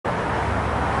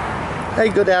Hey,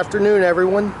 good afternoon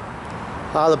everyone.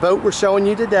 The boat we're showing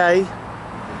you today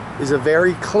is a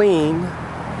very clean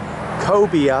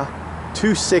Cobia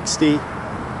 260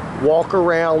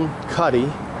 Walkaround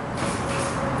cuddy.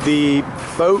 The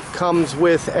boat comes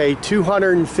with a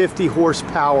 250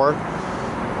 horsepower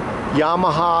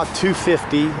Yamaha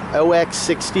 250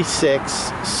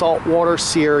 OX66 saltwater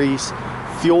series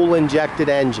fuel injected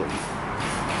engine.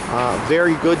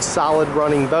 Very good solid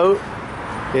running boat.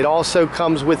 It also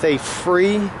comes with a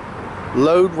free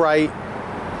load right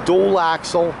dual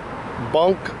axle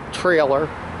bunk trailer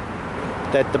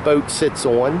that the boat sits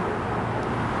on.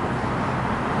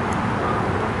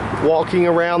 Walking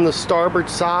around the starboard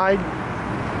side,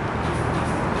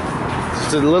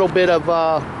 there's a little bit of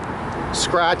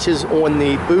scratches on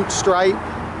the boot stripe,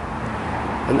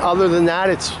 and other than that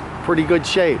it's pretty good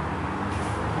shape.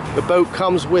 The boat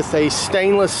comes with a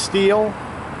stainless steel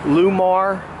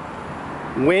Lewmar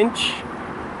winch,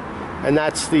 and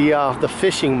that's the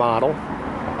fishing model.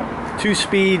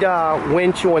 2-speed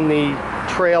winch on the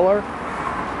trailer.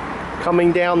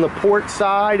 Coming down the port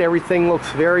side, everything looks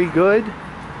very good.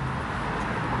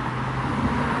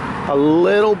 A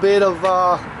little bit of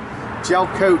gel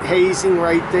coat hazing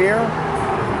right there.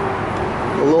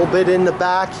 A little bit in the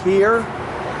back here.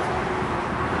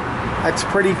 That's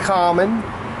pretty common.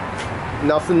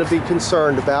 Nothing to be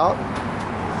concerned about.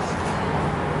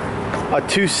 A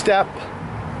 2-step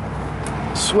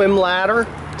swim ladder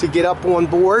to get up on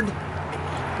board.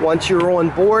 Once you're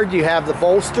on board, you have the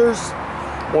bolsters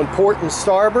on port and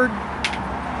starboard,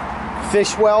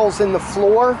 fish wells in the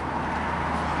floor.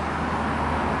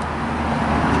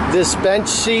 This bench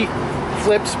seat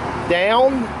flips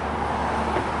down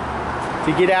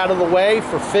to get out of the way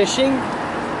for fishing,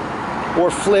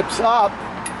 or flips up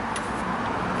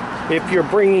if you're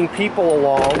bringing people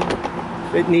along.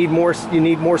 You need more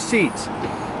seats.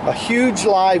 A huge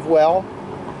live well,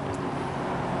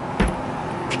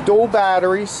 dual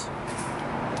batteries,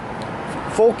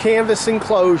 full canvas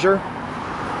enclosure.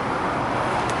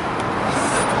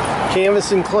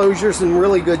 Canvas enclosure's in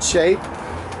really good shape.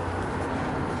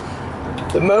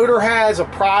 The motor has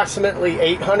approximately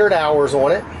 800 hours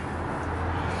on it.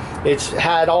 It's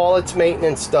had all its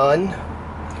maintenance done.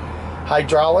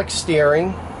 Hydraulic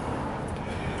steering.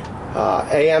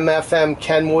 AM/FM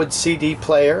Kenwood CD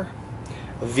player,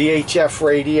 a VHF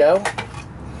radio,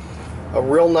 a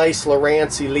real nice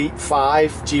Lowrance Elite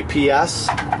 5 GPS,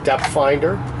 depth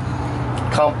finder,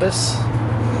 compass.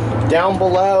 Down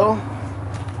below,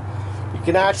 you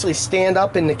can actually stand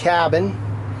up in the cabin.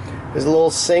 There's a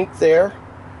little sink there.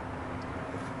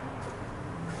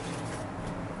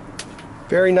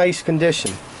 Very nice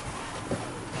condition.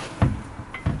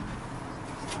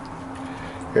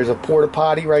 There's a porta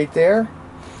potty right there.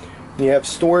 You have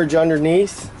storage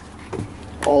underneath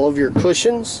all of your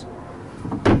cushions.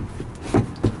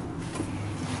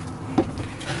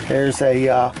 There's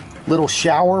a little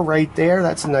shower right there.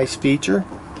 That's a nice feature.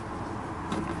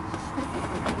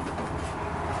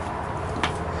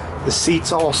 The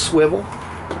seats all swivel.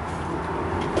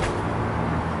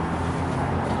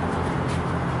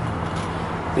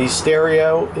 The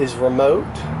stereo is remote.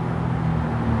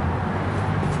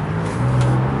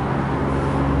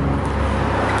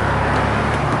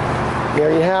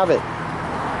 There you have it.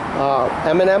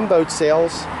 M&M Boat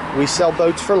Sales. We sell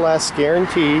boats for less,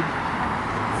 guaranteed.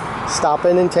 Stop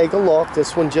in and take a look.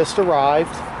 This one just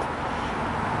arrived.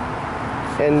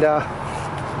 And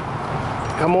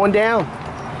come on down.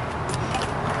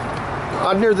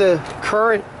 Under the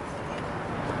current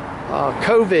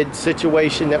COVID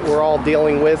situation that we're all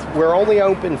dealing with, we're only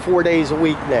open 4 days a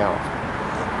week now.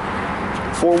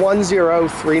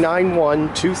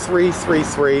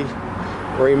 410-391-2333.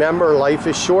 Remember, life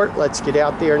is short. Let's get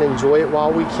out there and enjoy it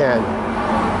while we can.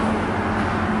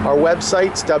 Our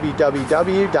website's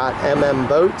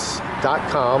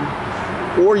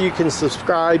www.mmboats.com, or you can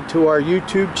subscribe to our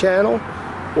YouTube channel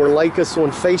or like us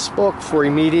on Facebook for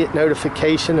immediate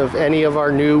notification of any of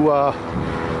our new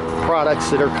products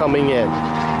that are coming in.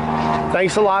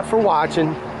 Thanks a lot for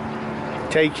watching.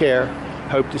 Take care.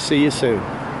 Hope to see you soon.